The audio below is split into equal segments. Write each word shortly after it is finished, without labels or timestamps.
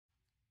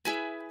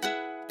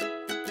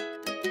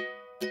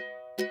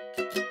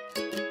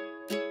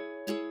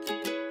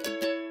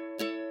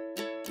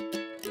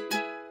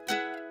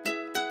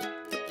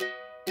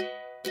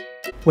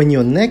When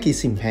your neck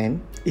is in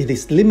pain, it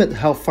is limited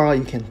how far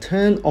you can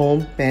turn or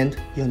bend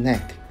your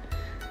neck,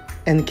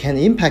 and can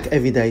impact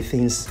everyday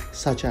things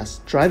such as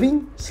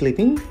driving,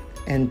 sleeping,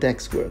 and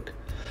desk work.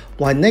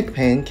 While neck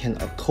pain can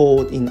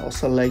occur in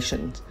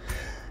isolation,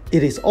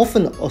 it is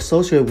often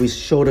associated with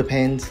shoulder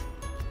pains,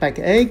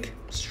 backache,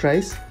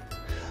 stress,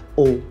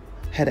 or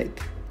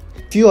headache.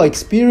 If you are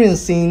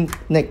experiencing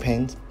neck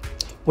pain,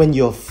 when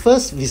you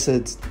first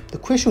visit, the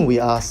question we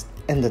ask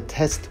and the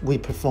test we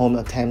perform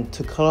attempt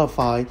to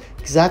clarify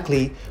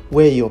exactly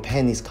where your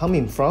pain is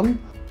coming from.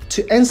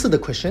 To answer the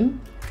question,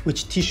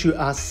 which tissue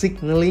are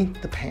signaling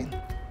the pain?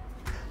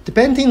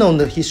 Depending on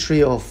the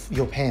history of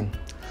your pain,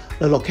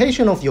 the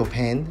location of your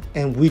pain,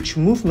 and which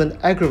movement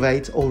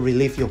aggravates or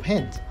relieves your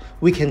pain,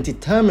 we can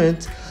determine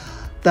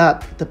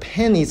that the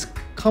pain is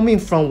coming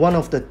from one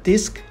of the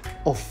disc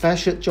or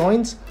fascia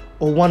joints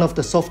or one of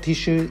the soft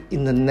tissue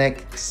in the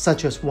neck,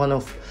 such as one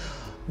of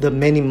the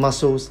many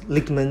muscles,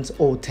 ligaments,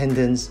 or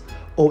tendons,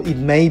 or it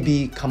may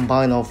be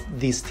combined of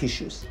these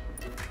tissues.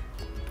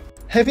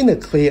 Having a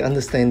clear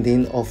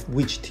understanding of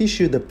which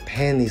tissue the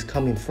pain is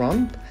coming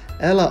from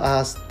allow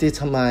us to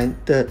determine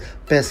the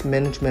best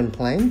management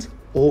plan,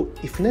 or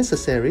if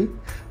necessary,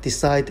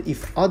 decide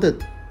if other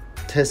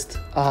tests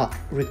are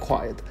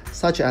required,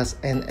 such as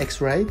an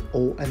X-ray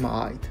or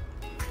MRI.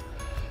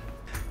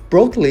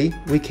 Broadly,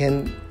 we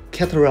can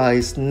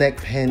categorize neck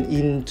pain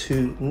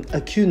into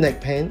acute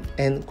neck pain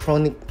and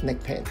chronic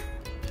neck pain.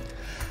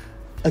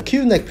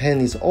 Acute neck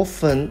pain is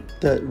often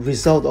the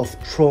result of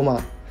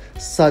trauma,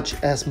 such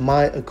as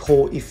might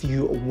occur if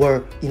you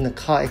were in a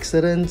car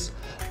accident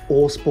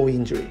or sport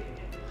injury.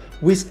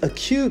 With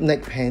acute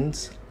neck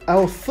pains,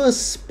 our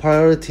first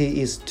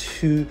priority is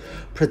to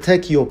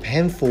protect your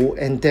painful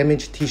and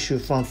damaged tissue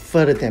from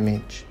further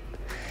damage,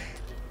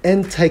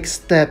 and take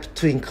steps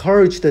to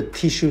encourage the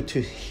tissue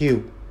to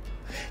heal.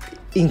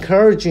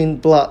 Encouraging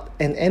blood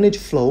and energy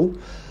flow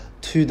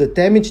to the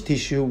damaged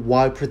tissue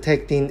while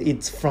protecting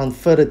it from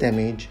further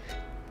damage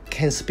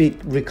can speed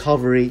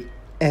recovery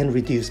and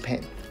reduce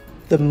pain.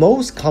 The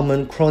most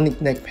common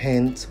chronic neck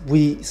pains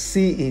we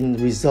see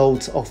in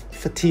results of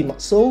fatigue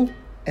muscle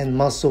and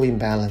muscle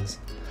imbalance,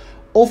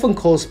 often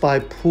caused by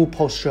poor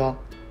posture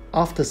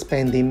after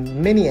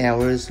spending many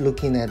hours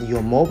looking at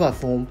your mobile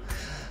phone,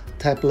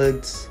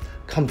 tablets,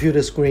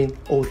 computer screen,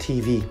 or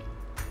TV.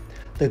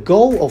 The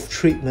goal of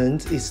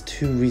treatment is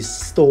to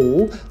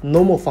restore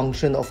normal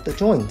function of the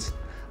joints,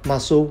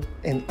 muscle,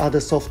 and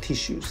other soft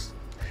tissues,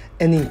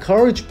 and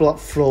encourage blood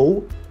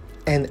flow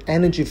and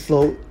energy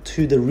flow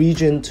to the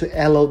region to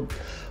allow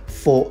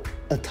for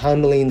a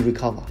timely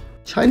recovery.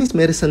 Chinese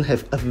medicine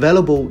have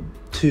available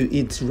to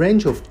its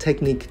range of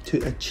techniques to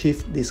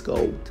achieve this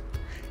goal,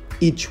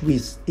 each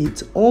with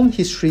its own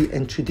history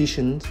and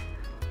traditions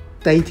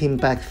dating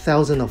back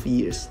thousands of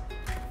years.